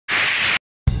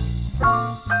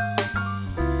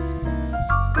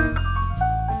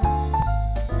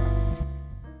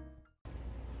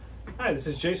Hi, this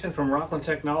is Jason from Rokland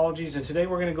Technologies, and today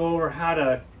we're going to go over how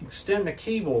to extend the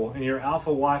cable in your ALFA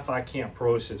Wi-Fi Camp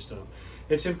Pro system.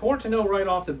 It's important to know right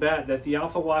off the bat that the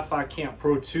ALFA Wi-Fi Camp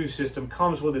Pro 2 system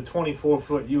comes with a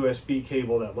 24-foot USB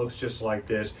cable that looks just like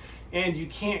this, and you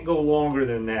can't go longer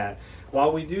than that.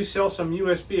 While we do sell some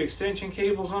USB extension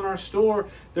cables on our store,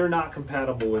 they're not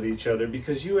compatible with each other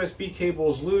because USB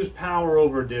cables lose power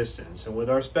over distance, and with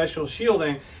our special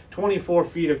shielding, 24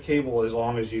 feet of cable as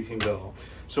long as you can go.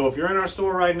 So if you're in our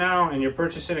store right now and you're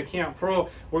purchasing a Camp Pro,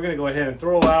 we're going to go ahead and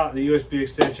throw out the USB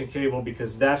extension cable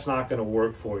because that's not going to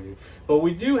work for you. But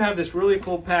we do have this really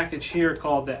cool package here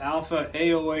called the ALFA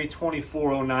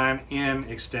AOA-2409N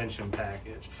extension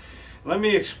package. Let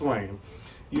me explain.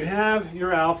 You have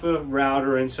your ALFA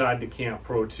router inside the Camp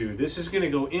Pro 2. This is going to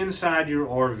go inside your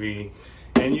RV,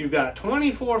 and you've got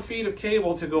 24 feet of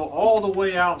cable to go all the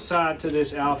way outside to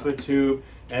this ALFA tube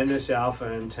and this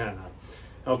ALFA antenna.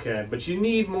 Okay, but you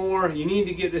need more. You need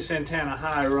to get this antenna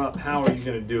higher up. How are you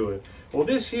going to do it? Well,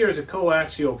 this here is a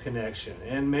coaxial connection,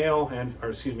 and male and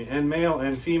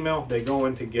female, they go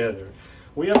in together.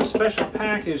 We have a special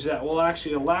package that will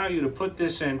actually allow you to put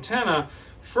this antenna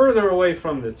further away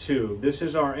from the tube. This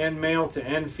is our N male to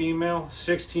N female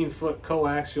 16-foot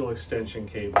coaxial extension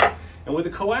cable. And with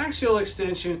the coaxial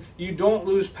extension, you don't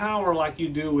lose power like you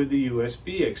do with the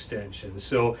USB extension.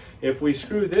 So if we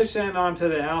screw this end onto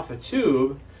the ALFA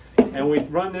tube and we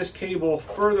run this cable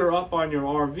further up on your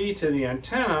RV to the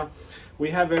antenna,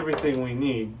 we have everything we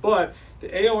need. But the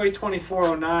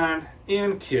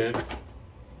AOA-2409N kit,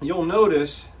 you'll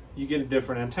notice you get a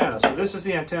different antenna. So this is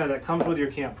the antenna that comes with your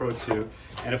Camp Pro 2.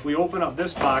 And if we open up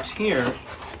this box here,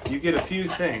 you get a few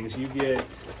things. You get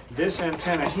this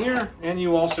antenna here, and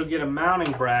you also get a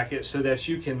mounting bracket so that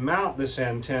you can mount this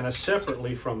antenna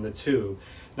separately from the tube.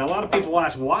 Now, a lot of people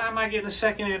ask, why am I getting a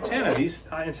second antenna? These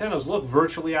antennas look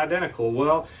virtually identical.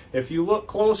 Well, if you look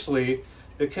closely,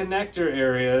 the connector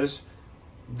areas,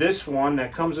 this one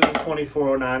that comes with the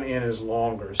 2409N is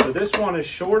longer. So this one is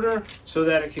shorter so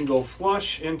that it can go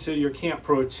flush into your Camp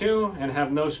Pro 2 and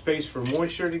have no space for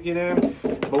moisture to get in.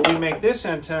 But we make this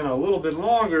antenna a little bit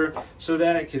longer so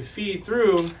that it can feed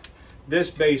through this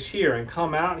base here and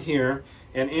come out here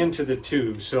and into the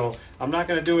tube. So I'm not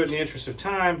going to do it in the interest of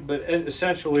time, but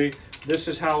essentially this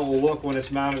is how it will look when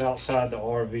it's mounted outside the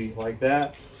RV, like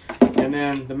that. And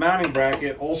then the mounting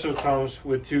bracket also comes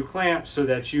with 2 clamps so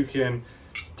that you can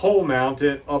pole mount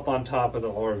it up on top of the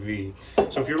RV.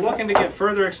 So if you're looking to get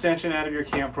further extension out of your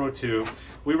Camp Pro 2,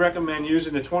 we recommend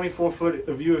using the 24-foot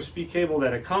of USB cable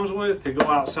that it comes with to go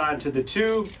outside to the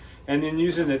tube, and then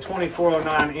using the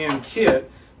 2409N kit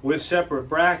with separate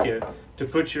bracket to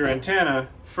put your antenna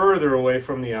further away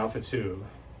from the ALFA tube.